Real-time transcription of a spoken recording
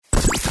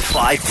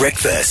5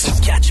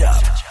 Breakfast. Catch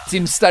up.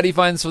 Team study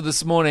finds for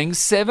this morning.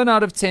 7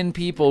 out of 10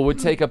 people would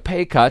take a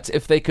pay cut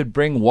if they could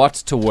bring what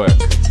to work?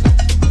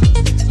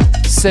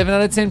 7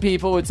 out of 10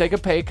 people would take a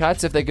pay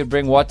cut if they could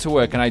bring what to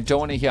work? And I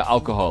don't want to hear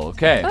alcohol,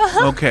 okay?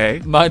 Okay.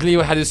 Madly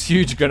had this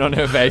huge grin on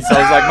her face.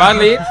 I was like,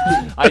 Madly,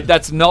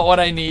 that's not what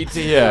I need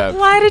to hear.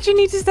 Why did you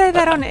need to say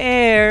that on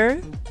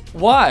air?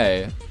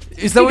 Why?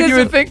 Is that what you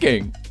were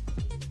thinking?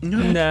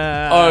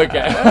 No. Oh,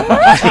 okay.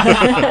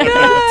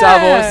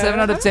 Double. 7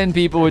 out of 10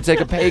 people would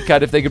take a pay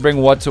cut if they could bring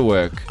what to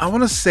work? I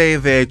want to say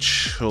their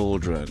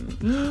children.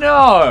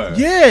 No.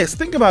 Yes,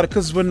 think about it,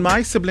 because when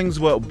my siblings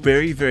were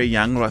very, very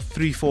young, like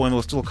 3, 4, and they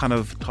were still kind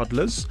of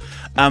toddlers,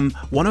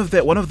 one of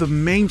the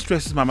main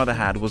stresses my mother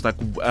had was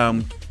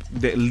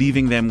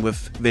leaving them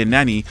with their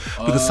nanny,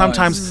 because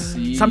sometimes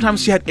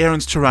she had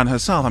errands to run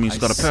herself. I mean,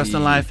 she's got a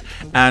personal life,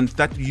 and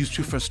that used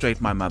to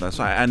frustrate my mother.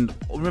 So, and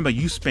remember,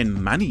 you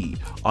spend money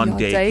on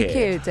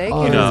daycare.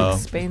 Daycare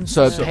is expensive.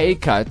 So a pay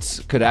cut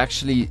could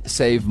actually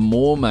save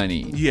more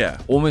money. Yeah.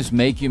 Almost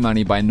make you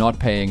money by not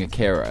paying a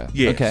carer.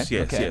 Yes,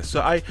 yes.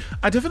 So I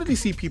definitely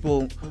see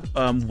people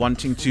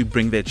wanting to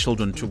bring their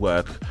children to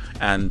work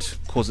and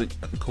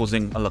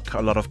causing a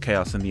lot of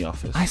chaos in the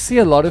office. I see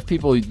a lot of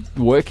people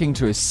working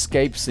to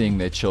escape seeing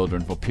their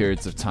children for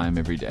periods of time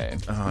every day.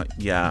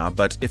 Yeah,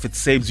 but if it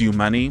saves you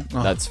money,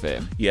 That's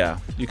fair. yeah,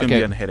 you can Okay.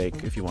 be on a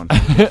headache if you want.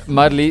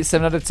 Mudley,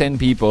 7 out of 10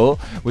 people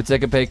would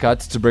take a pay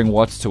cut to bring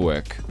what to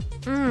work?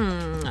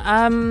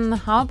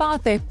 How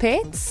about their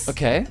pets?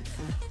 Okay.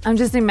 I'm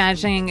just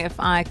imagining if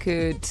I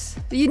could.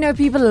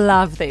 People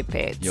love their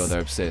pets. They're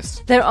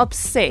obsessed. They're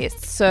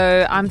obsessed.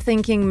 So I'm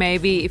thinking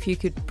maybe if you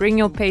could bring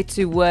your pet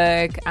to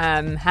work,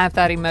 have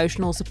that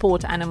emotional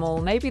support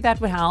animal, maybe that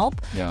would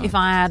help. Yeah. If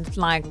I had,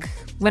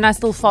 when I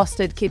still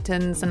fostered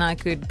kittens and I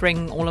could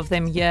bring all of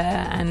them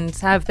here and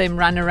have them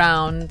run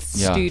around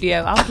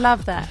studio, I would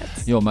love that.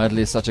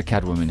 Mudley is such a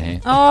cat woman,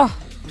 hey? Oh,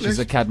 She's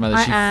a cat mother.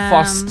 I She am.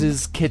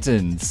 fosters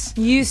kittens.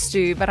 used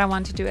to, but I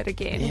want to do it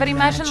again. But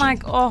imagine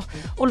all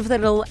of the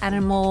little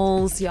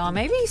animals. Yeah,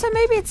 maybe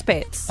it's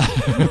pets.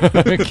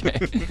 Okay.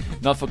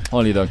 Not for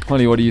Holly, though.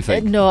 Holly, what do you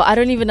think? No, I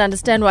don't even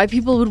understand why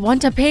people would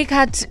want a pay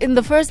cut in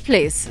the first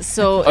place.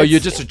 So Oh,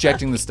 you're just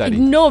rejecting the study.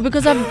 no,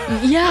 because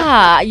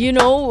why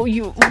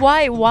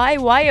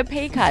a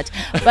pay cut?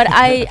 But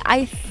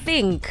I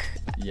think,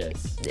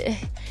 Yes.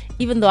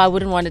 even though I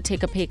wouldn't want to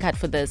take a pay cut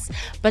for this,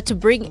 but to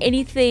bring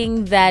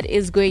anything that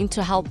is going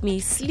to help me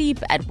sleep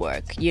at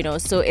work,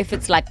 so if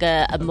it's like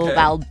a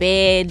mobile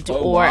bed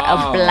or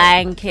wow. a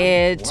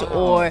blanket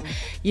or,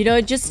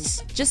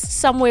 just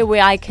somewhere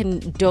where I can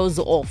doze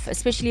off,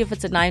 especially if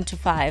it's a 9 to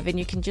 5 and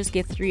you can just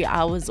get 3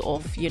 hours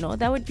off,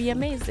 that would be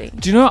amazing.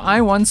 Do you know,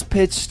 I once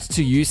pitched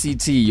to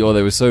UCT,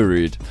 they were so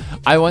rude.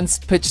 I once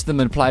pitched them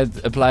and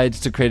applied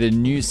to create a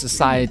new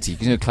society,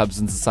 clubs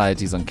and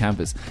societies on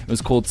campus. It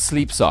was called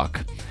Sleep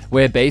Sock,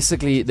 where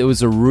basically there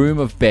was a room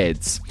of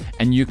beds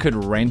and you could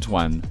rent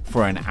one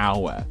for an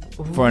hour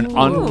for an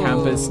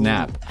on-campus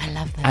nap. I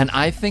love that. And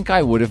I think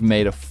I would have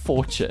made a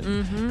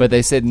fortune. But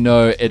they said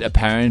no, it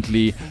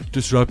apparently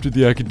disrupted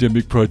the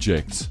academic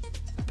project.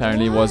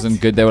 Apparently it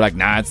wasn't good. They were like,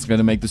 nah, it's going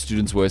to make the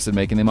students worse at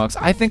making their marks.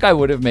 I think I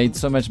would have made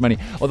so much money.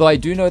 Although I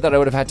do know that I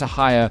would have had to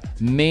hire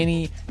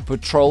many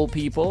patrol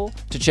people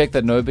to check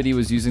that nobody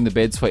was using the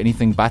beds for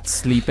anything but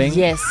sleeping.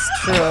 Yes,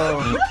 true.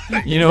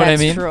 You know what I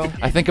That's mean? true.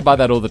 I think about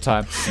that all the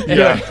time.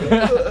 Yeah.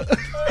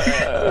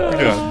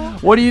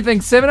 What do you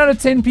think? 7 out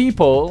of 10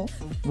 people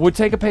would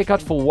take a pay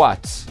cut for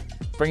what?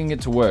 Bringing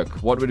it to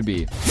work. What would it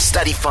be?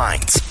 Study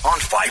finds on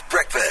 5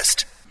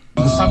 Breakfast.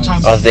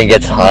 I think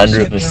it's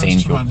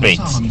 100% your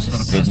pets.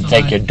 You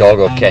take your dog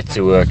or cat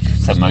to work,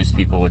 so most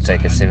people would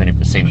take a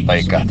 70%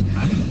 pay cut.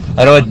 And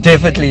I would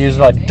definitely use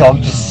my dog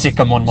to sick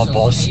him on my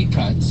boss.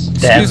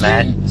 Damn,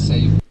 man.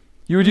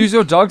 You would use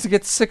your dog to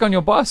get sick on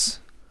your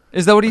boss?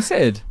 Is that what he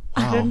said?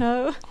 I don't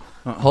know.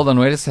 Hold on,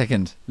 wait a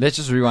second. Let's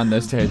just rewind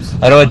those tapes.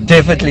 And I would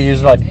definitely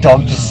use my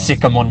dog to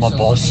sick him on my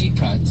boss.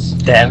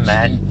 Damn,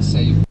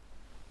 man.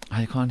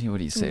 I can't hear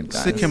what he said,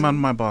 guys. Sick him on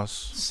my boss.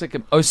 Sick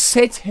him. Oh,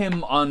 set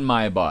him on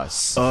my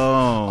boss. Oh.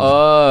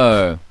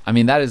 Oh. I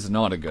mean, that is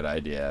not a good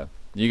idea.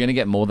 You're going to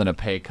get more than a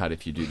pay cut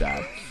if you do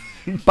that.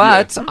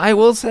 But I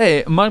will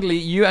say, Mudley,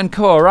 you and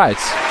Co are right.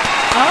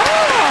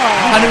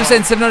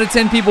 100%, 7 out of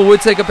 10 people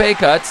would take a pay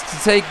cut to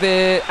take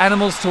their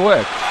animals to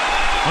work.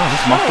 Oh,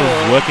 this motto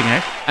is working,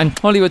 eh? And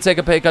Holly would take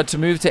a pay cut to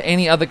move to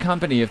any other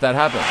company if that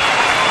happened.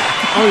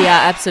 Oh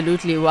yeah,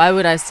 absolutely. Why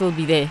would I still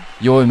be there?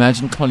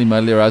 Imagine Holly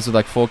Mudley arrives with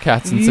like 4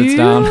 cats and sits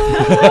down.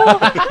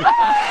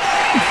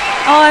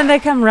 Oh, and they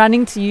come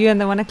running to you and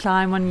they want to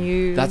climb on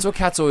you. That's what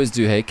cats always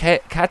do, hey?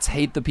 Cats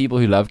hate the people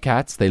who love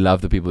cats. They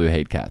love the people who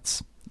hate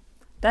cats.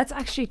 That's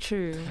actually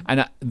true.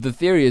 And the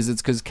theory is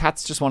it's because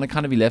cats just want to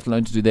kind of be left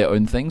alone to do their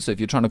own thing. So if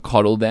you're trying to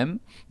coddle them,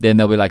 then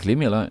they'll be like, leave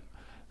me alone.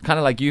 Kind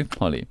of like you,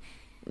 Holly.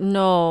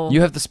 No. You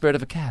have the spirit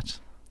of a cat.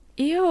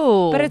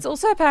 Ew. But it's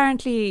also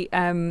apparently,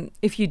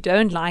 if you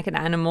don't like an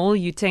animal,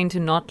 you tend to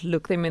not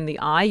look them in the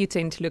eye. You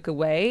tend to look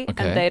away.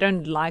 Okay. And they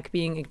don't like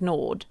being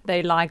ignored.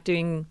 They like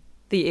doing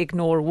the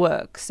ignore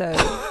work. So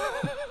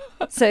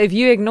So if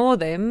you ignore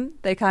them,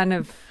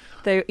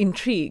 they're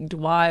intrigued.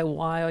 Why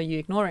are you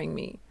ignoring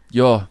me?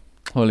 Yo,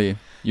 Holly,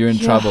 you're in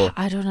trouble.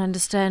 I don't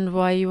understand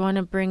why you want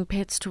to bring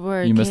pets to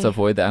work. You must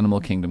avoid the animal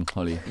kingdom,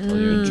 Holly. Or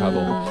you're in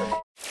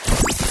trouble.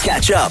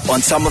 Catch up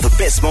on some of the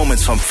best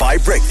moments from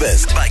 5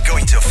 Breakfast by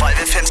going to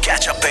 5FM's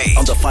catch-up page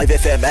on the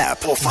 5FM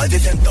app or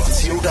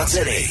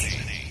 5FM.co.za.